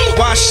blood.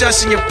 Wash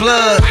us in your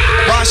blood.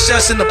 Wash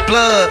us in the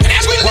blood.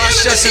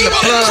 Wash us in the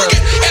blood.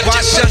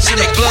 Wash us in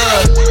the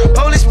blood.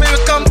 Holy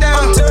Spirit, come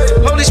down.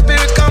 Holy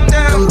Spirit, come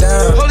down.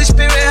 Holy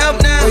Spirit, help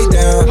now.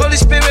 Holy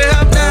Spirit,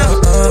 help now.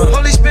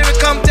 Holy Spirit,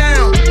 come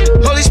down.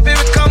 Holy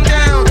Spirit, come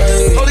down.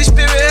 Holy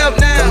Spirit, help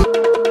now.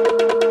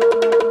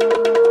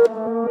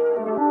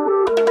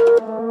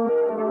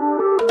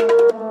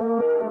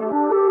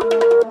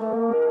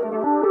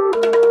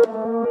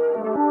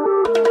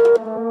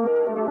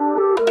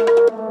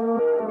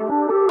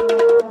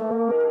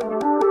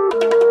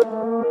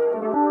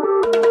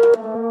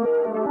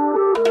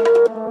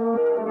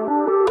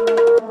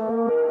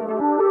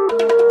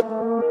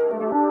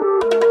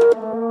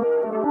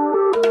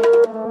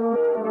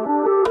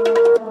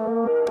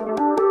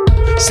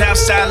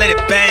 Southside, let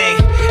it bang.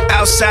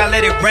 Outside,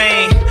 let it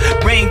rain.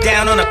 Rain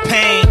down on the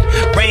pain.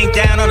 Rain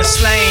down on the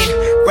slain.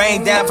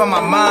 Rain down for my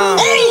mom.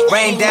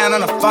 Rain down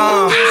on the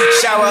farm.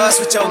 Shower us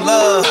with your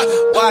love.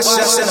 Wash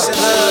us in the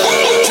blood.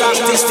 Drop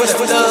this for the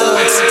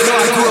thugs. Know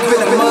I grew up in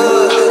the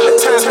mud. The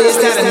time is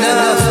not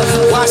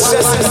enough. Wash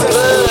us in the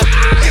blood.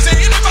 Is there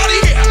anybody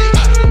here?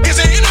 Is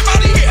there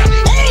anybody here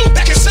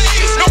that can say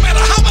no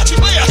matter how much you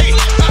play a hate?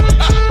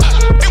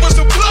 It was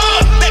the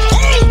blood that.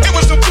 It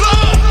was the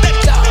blood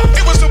that.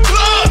 It was the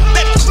blood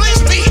that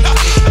cleansed me.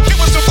 It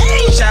was the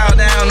blood. Shower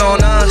down on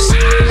us.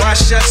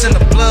 Wash us in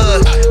the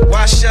blood.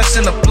 Wash us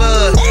in the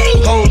blood.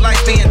 Whole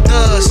life being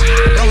thugs.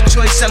 No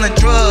choice selling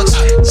drugs.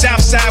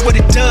 Southside, what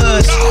it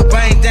does.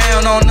 Rain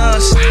down on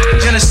us.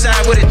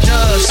 Genocide, what it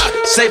does.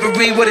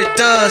 Slavery, what it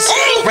does.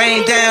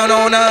 Rain down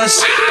on us.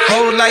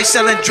 Whole life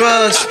selling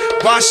drugs.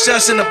 Wash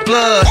us in the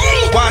blood.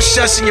 Wash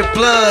us in your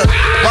blood.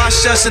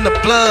 Wash us in the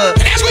blood.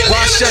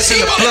 Wash us in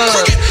the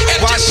blood.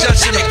 Wash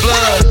us in the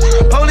blood.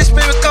 Holy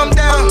Spirit, come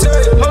down.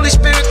 Holy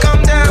Spirit,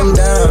 come down.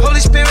 Holy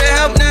Spirit,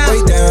 help now.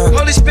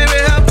 Holy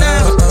Spirit, help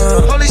now.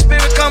 Holy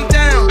Spirit, come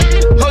down.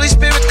 Holy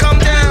Spirit, come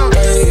down.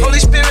 Holy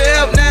Spirit,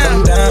 help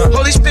now.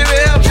 Holy Spirit,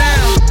 help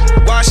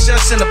now. Wash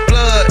us in the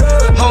blood.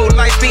 Whole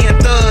life being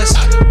thugs.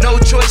 No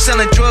choice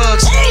selling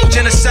drugs.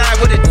 Genocide,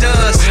 what it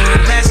does.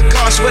 Massive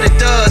cost, what it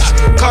does.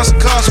 Cost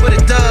what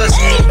it does.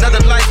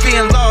 Another life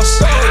being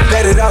lost.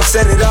 Let it out,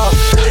 set it off.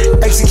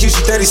 Execution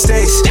 30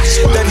 states.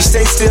 30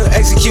 states still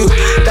execute.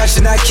 That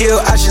should not kill,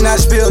 I should not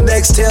spill.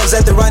 Next tales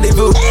at the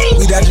rendezvous.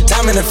 We dodge your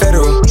time in the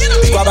federal.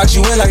 Squad box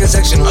you in like a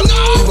sectional.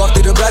 We walk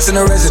through the blast in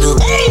the residue.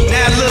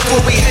 Now look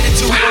where we headed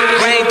to.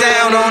 Rain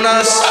down on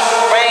us.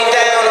 Rain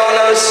down on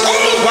us.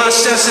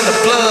 Wash us in the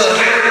blood.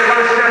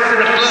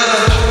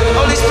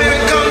 Holy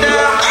Spirit, come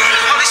down.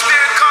 Holy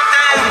Spirit, come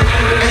down.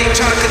 They ain't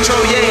trying to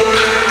control, yeah.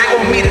 They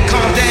want me to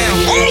calm down.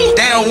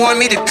 They don't want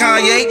me to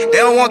Kanye. They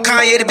don't want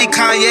Kanye to be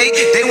Kanye.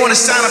 They want to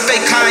sign a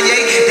fake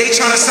Kanye. They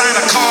trying to sign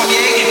a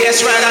Kanye.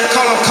 That's right, I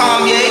call him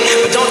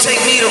Kanye. But don't take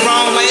me the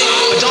wrong way.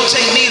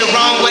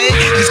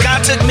 Cause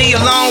God took me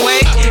a long way.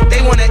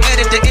 They want to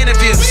edit the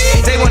interviews.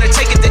 They want to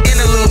take it to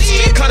interludes.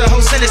 Cut a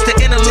whole sentence to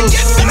interludes.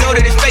 You know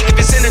that it's fake if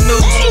it's in the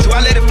news. Do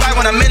I let it fly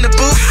when I'm in the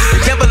booth?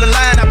 Remember the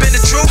line, I've been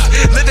the truth.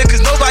 Living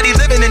cause nobody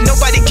living and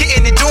nobody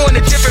getting it, doing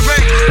it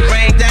different.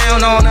 Rain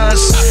down on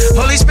us.